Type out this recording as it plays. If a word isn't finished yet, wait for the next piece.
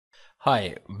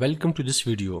Hi, welcome to this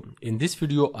video. In this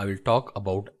video, I will talk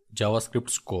about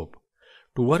JavaScript scope.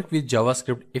 To work with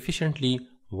JavaScript efficiently,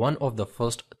 one of the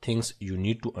first things you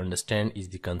need to understand is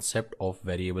the concept of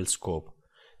variable scope.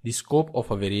 The scope of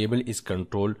a variable is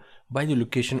controlled by the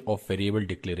location of variable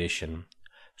declaration.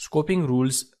 Scoping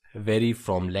rules vary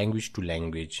from language to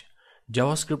language.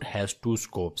 JavaScript has two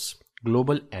scopes,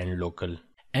 global and local.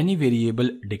 Any variable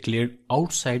declared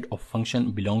outside of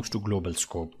function belongs to global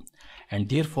scope, and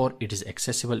therefore it is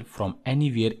accessible from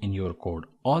anywhere in your code.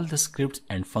 All the scripts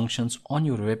and functions on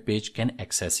your web page can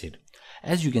access it.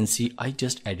 As you can see, I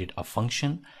just added a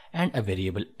function and a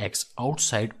variable x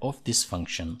outside of this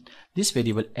function. This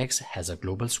variable x has a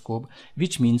global scope,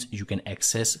 which means you can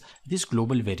access this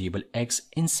global variable x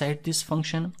inside this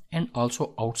function and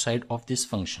also outside of this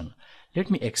function. Let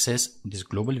me access this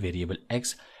global variable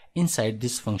x inside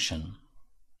this function.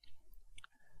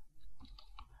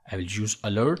 I will use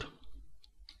alert,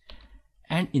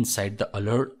 and inside the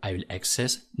alert I will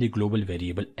access the global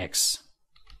variable x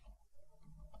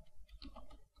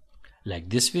like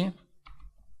this way.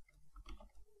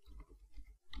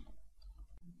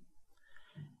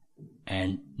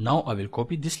 And now I will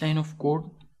copy this line of code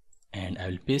and I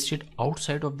will paste it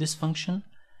outside of this function,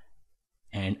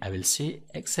 and I will say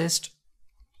accessed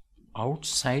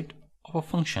outside of a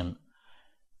function.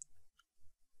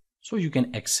 So you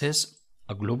can access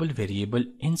a global variable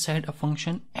inside a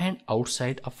function and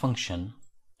outside a function.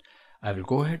 I will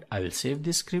go ahead, I will save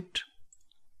this script.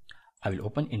 I will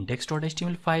open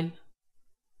index.html file.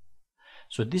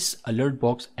 So this alert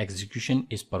box execution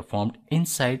is performed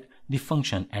inside the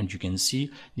function, and you can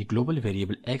see the global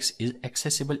variable x is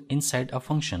accessible inside a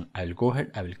function. I will go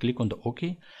ahead, I will click on the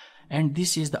OK, and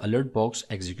this is the alert box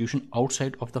execution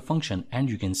outside of the function, and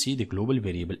you can see the global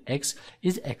variable x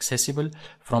is accessible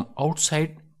from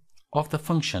outside of the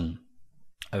function.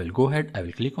 I will go ahead, I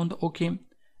will click on the OK.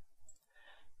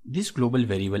 This global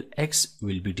variable x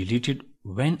will be deleted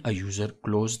when a user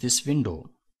closes this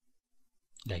window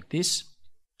like this.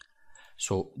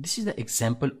 So this is the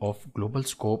example of global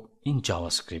scope in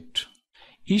JavaScript.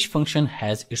 Each function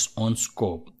has its own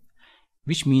scope,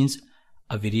 which means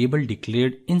a variable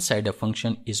declared inside a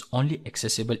function is only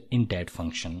accessible in that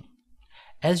function.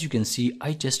 As you can see,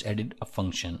 I just added a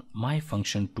function, my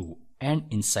function2, and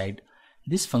inside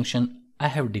this function I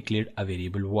have declared a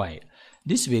variable y.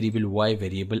 This variable y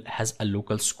variable has a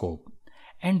local scope,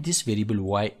 and this variable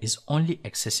y is only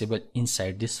accessible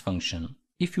inside this function.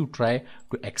 If you try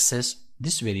to access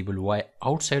this variable y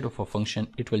outside of a function,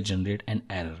 it will generate an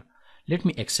error. Let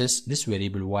me access this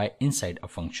variable y inside a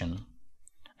function.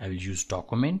 I will use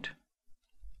document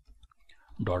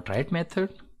 .write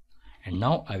method, and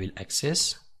now I will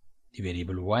access the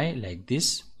variable y like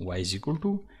this, y is equal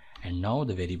to, and now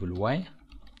the variable y,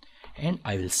 and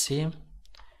I will say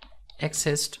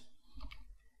accessed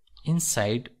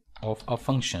inside of a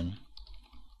function.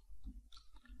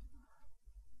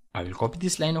 I will copy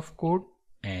this line of code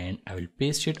and I will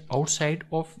paste it outside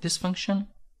of this function,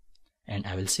 and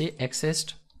I will say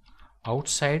accessed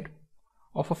outside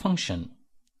of a function.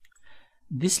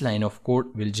 This line of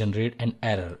code will generate an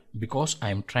error because I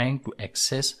am trying to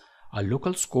access a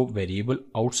local scope variable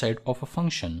outside of a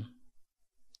function.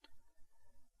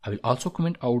 I will also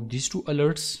comment out these two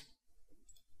alerts.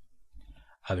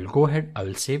 I will go ahead, I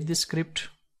will save this script.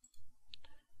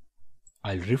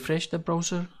 I'll refresh the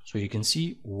browser, so you can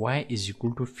see y is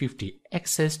equal to 50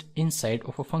 accessed inside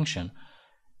of a function.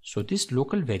 So this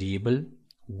local variable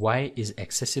y is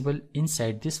accessible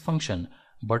inside this function,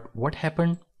 but what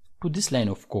happened to this line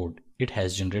of code? It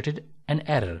has generated an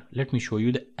error. Let me show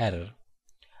you the error.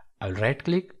 I'll right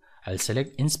click, I'll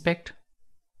select inspect,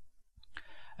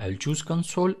 I'll choose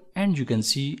console, and you can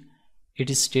see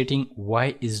it is stating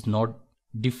y is not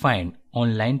defined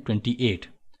on line 28.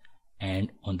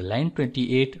 And on the line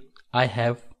 28, I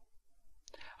have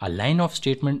a line of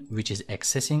statement which is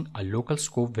accessing a local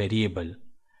scope variable.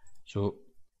 So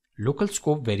local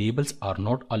scope variables are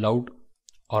not allowed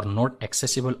or not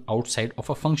accessible outside of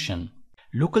a function.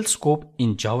 Local scope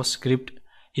in JavaScript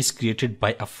is created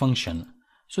by a function,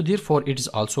 so therefore it is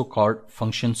also called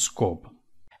function scope.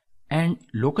 And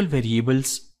local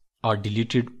variables are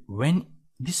deleted when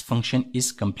this function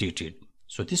is completed.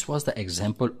 So this was the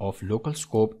example of local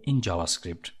scope in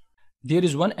JavaScript. There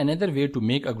is another way to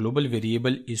make a global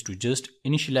variable is to just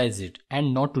initialize it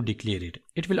and not to declare it.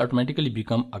 It will automatically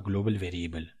become a global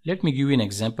variable. Let me give you an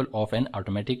example of an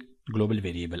automatic global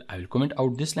variable. I will comment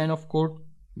out this line of code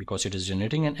because it is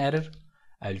generating an error.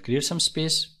 I will create some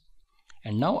space,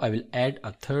 and now I will add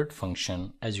a third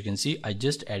function. As you can see, I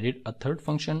just added a third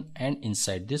function, and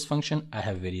inside this function I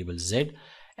have variable z,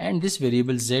 and this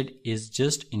variable z is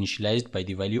just initialized by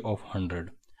the value of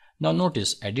 100. Now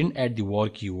notice I didn't add the var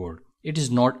keyword. It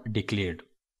is not declared.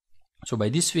 So by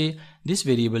this way, this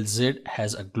variable z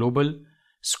has a global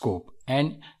scope,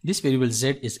 and this variable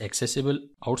z is accessible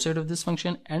outside of this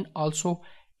function and also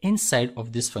inside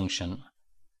of this function.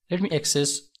 Let me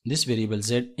access this variable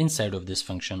z inside of this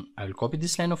function. I will copy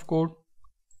this line of code.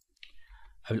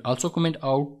 I will also comment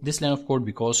out this line of code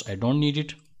because I don't need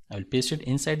it. I will paste it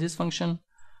inside this function.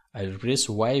 I will replace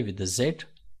y with the z.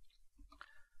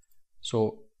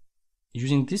 So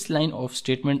using this line of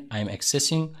statement, I am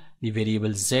accessing the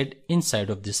variable z inside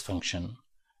of this function.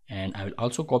 And I will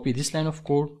also copy this line of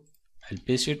code. I will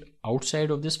paste it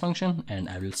outside of this function and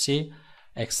I will say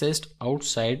accessed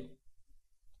outside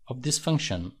of this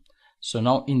function. So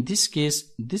now in this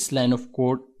case, this line of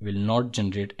code will not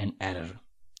generate an error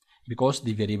because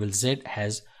the variable z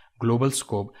has global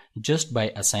scope just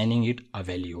by assigning it a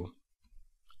value.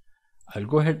 I'll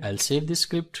go ahead, I'll save this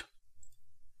script.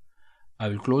 I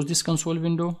will close this console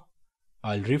window.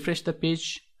 I'll refresh the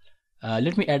page.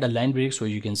 Let me add a line break so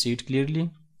you can see it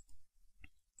clearly.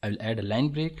 I will add a line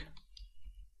break.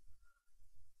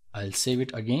 I'll save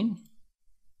it again.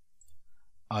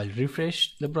 I'll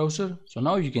refresh the browser. So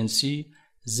now you can see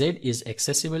z is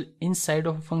accessible inside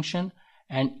of a function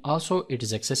and also it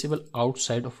is accessible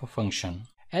outside of a function.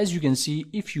 As you can see,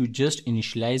 if you just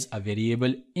initialize a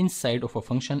variable inside of a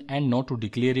function and not to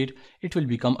declare it, it will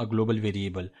become a global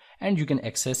variable and you can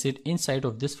access it inside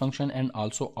of this function and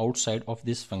also outside of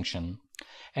this function.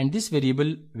 And this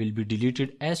variable will be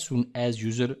deleted as soon as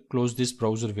user close this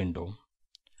browser window.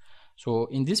 So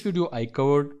in this video, I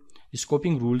covered the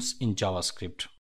scoping rules in JavaScript.